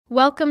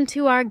Welcome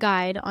to our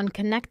guide on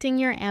connecting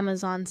your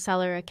Amazon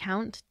seller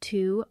account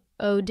to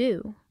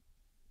Odoo.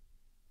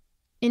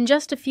 In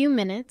just a few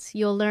minutes,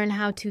 you'll learn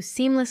how to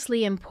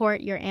seamlessly import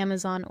your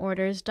Amazon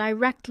orders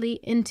directly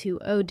into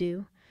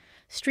Odoo,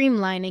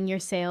 streamlining your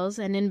sales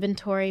and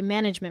inventory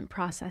management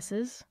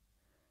processes.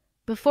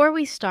 Before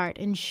we start,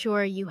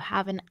 ensure you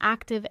have an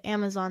active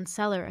Amazon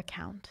seller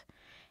account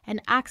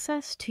and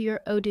access to your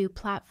Odoo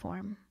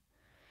platform.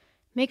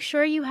 Make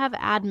sure you have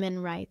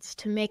admin rights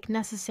to make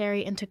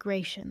necessary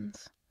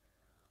integrations.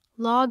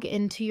 Log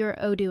into your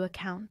Odoo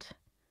account.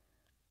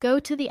 Go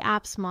to the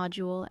Apps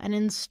module and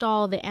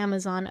install the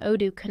Amazon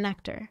Odoo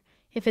connector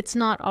if it's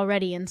not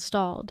already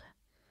installed.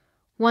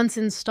 Once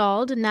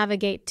installed,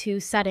 navigate to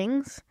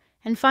Settings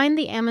and find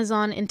the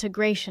Amazon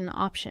Integration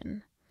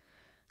option.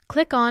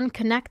 Click on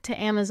Connect to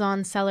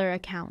Amazon Seller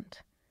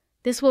Account.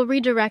 This will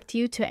redirect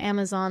you to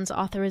Amazon's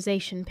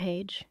authorization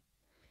page.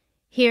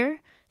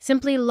 Here,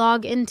 simply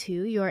log into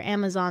your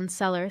Amazon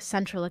Seller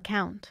Central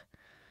account.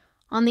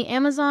 On the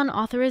Amazon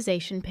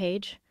authorization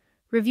page,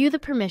 review the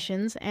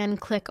permissions and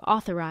click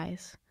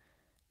Authorize.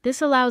 This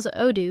allows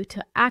Odoo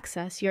to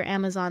access your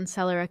Amazon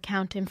Seller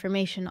account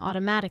information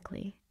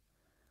automatically.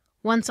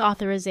 Once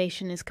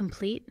authorization is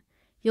complete,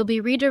 you'll be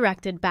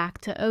redirected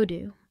back to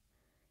Odoo.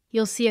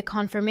 You'll see a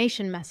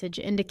confirmation message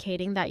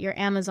indicating that your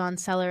Amazon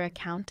Seller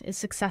account is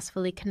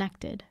successfully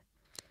connected.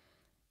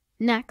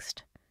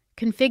 Next,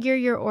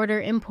 configure your order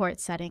import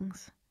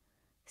settings.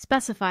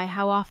 Specify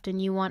how often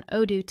you want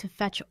Odoo to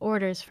fetch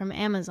orders from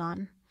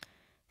Amazon.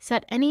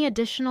 Set any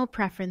additional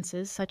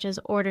preferences such as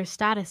order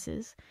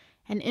statuses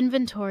and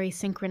inventory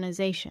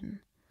synchronization.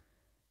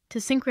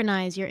 To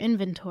synchronize your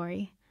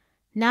inventory,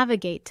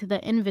 navigate to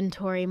the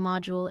Inventory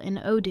module in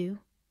Odoo.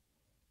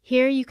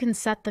 Here you can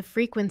set the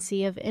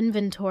frequency of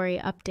inventory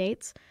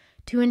updates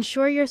to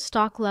ensure your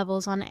stock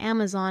levels on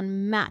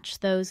Amazon match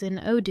those in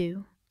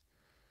Odoo.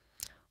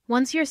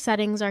 Once your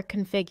settings are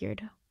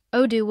configured,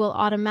 Odoo will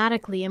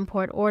automatically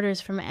import orders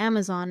from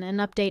Amazon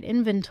and update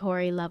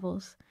inventory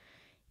levels.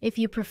 If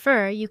you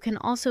prefer, you can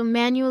also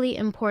manually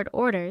import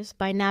orders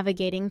by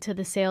navigating to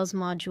the Sales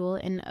module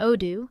in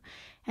Odoo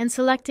and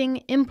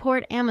selecting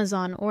Import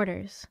Amazon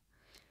Orders.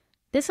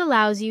 This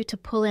allows you to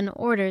pull in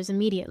orders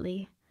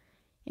immediately.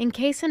 In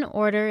case an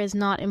order is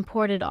not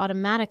imported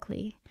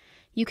automatically,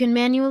 you can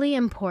manually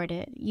import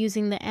it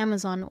using the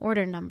Amazon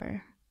order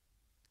number.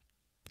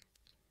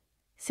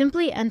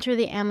 Simply enter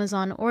the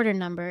Amazon order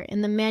number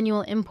in the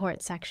Manual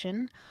Import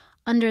section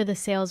under the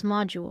Sales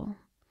module.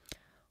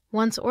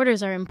 Once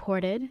orders are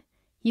imported,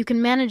 you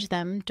can manage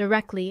them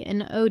directly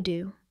in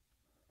Odoo.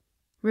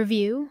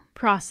 Review,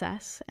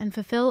 process, and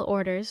fulfill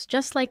orders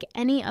just like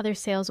any other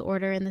sales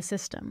order in the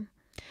system.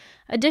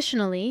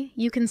 Additionally,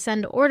 you can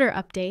send order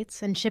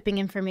updates and shipping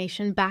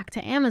information back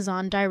to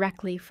Amazon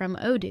directly from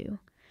Odoo.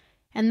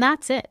 And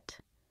that's it.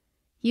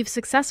 You've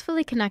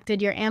successfully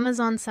connected your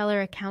Amazon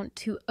seller account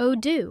to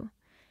Odoo.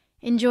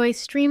 Enjoy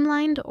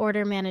streamlined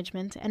order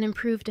management and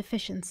improved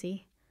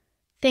efficiency.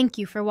 Thank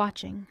you for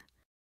watching.